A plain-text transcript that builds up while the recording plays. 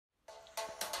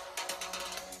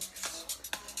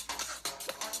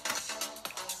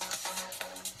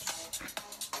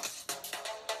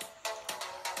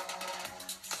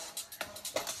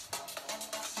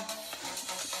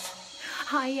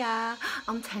Hiya,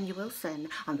 I'm Tanya Wilson.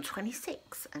 I'm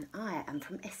 26 and I am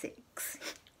from Essex.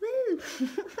 Woo!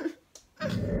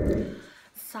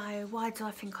 So why do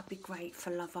I think I'd be great for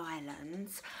Love Island?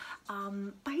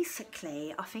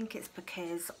 Basically, I think it's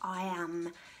because I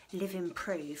am living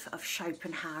proof of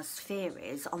Schopenhauer's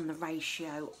theories on the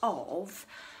ratio of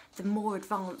the more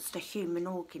advanced a human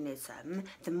organism,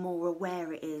 the more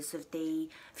aware it is of the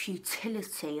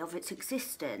futility of its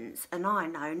existence, and I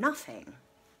know nothing,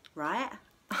 right?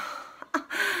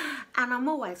 And I'm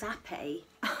always happy.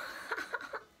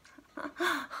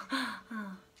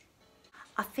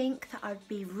 I think that I'd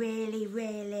be really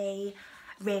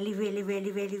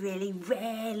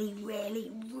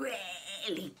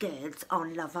good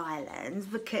on Love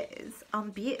Island because I'm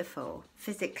beautiful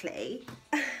physically,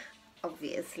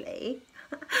 obviously.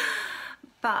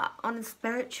 But on a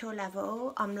spiritual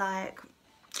level, I'm like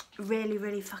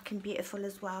really fucking beautiful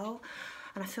as well.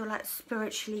 And I feel like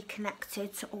spiritually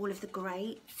connected to all of the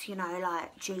greats, you know,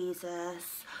 like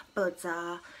Jesus,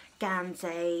 Buddha,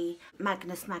 Gandhi,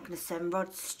 Magnus Magnusson,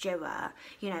 Rod Stewart,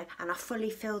 you know, and I fully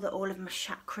feel that all of my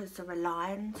chakras are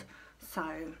aligned.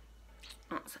 So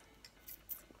that's...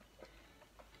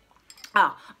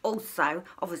 also,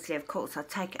 obviously, of course, I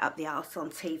take it up the arse on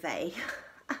TV.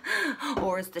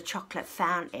 Or as the chocolate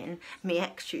fountain, me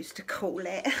ex used to call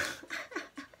it.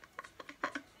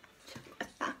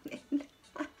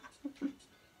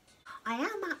 I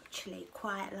am actually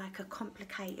quite like a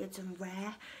complicated and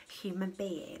rare human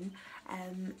being.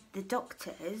 The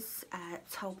doctors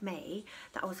told me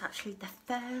that I was actually the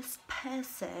first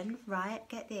person, right,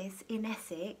 get this, in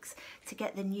Essex to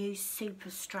get the new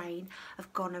super strain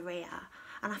of gonorrhea.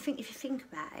 And I think if you think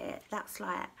about it, that's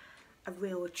like a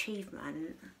real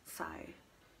achievement. So,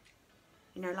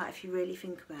 you know, like if you really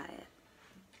think about it,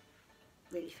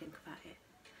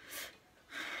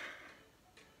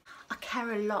 I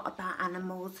care a lot about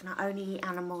animals and I only eat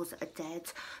animals that are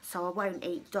dead, so I won't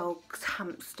eat dogs,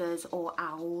 hamsters or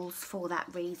owls for that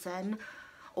reason,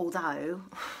 although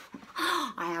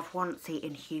I have once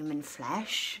eaten human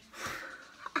flesh.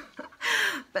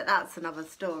 But that's another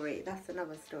story,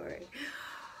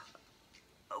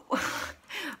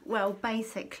 Well,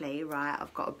 basically, right,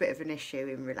 I've got a bit of an issue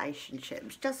in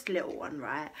relationships, just a little one,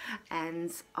 right,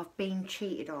 and I've been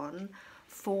cheated on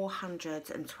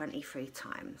 423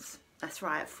 times. That's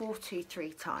right,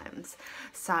 423 times.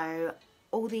 So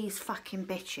all these fucking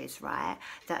bitches, right,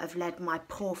 that have led my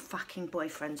poor fucking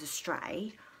boyfriends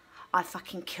astray, I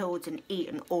fucking killed and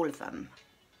eaten all of them.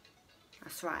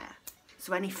 That's right.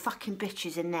 So any fucking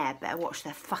bitches in there better watch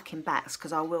their fucking backs,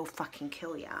 because I will fucking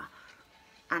kill ya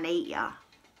and eat ya.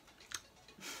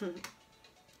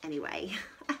 Anyway,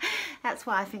 that's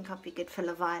why I think I'd be good for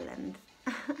Love Island.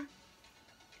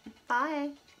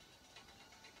 Bye.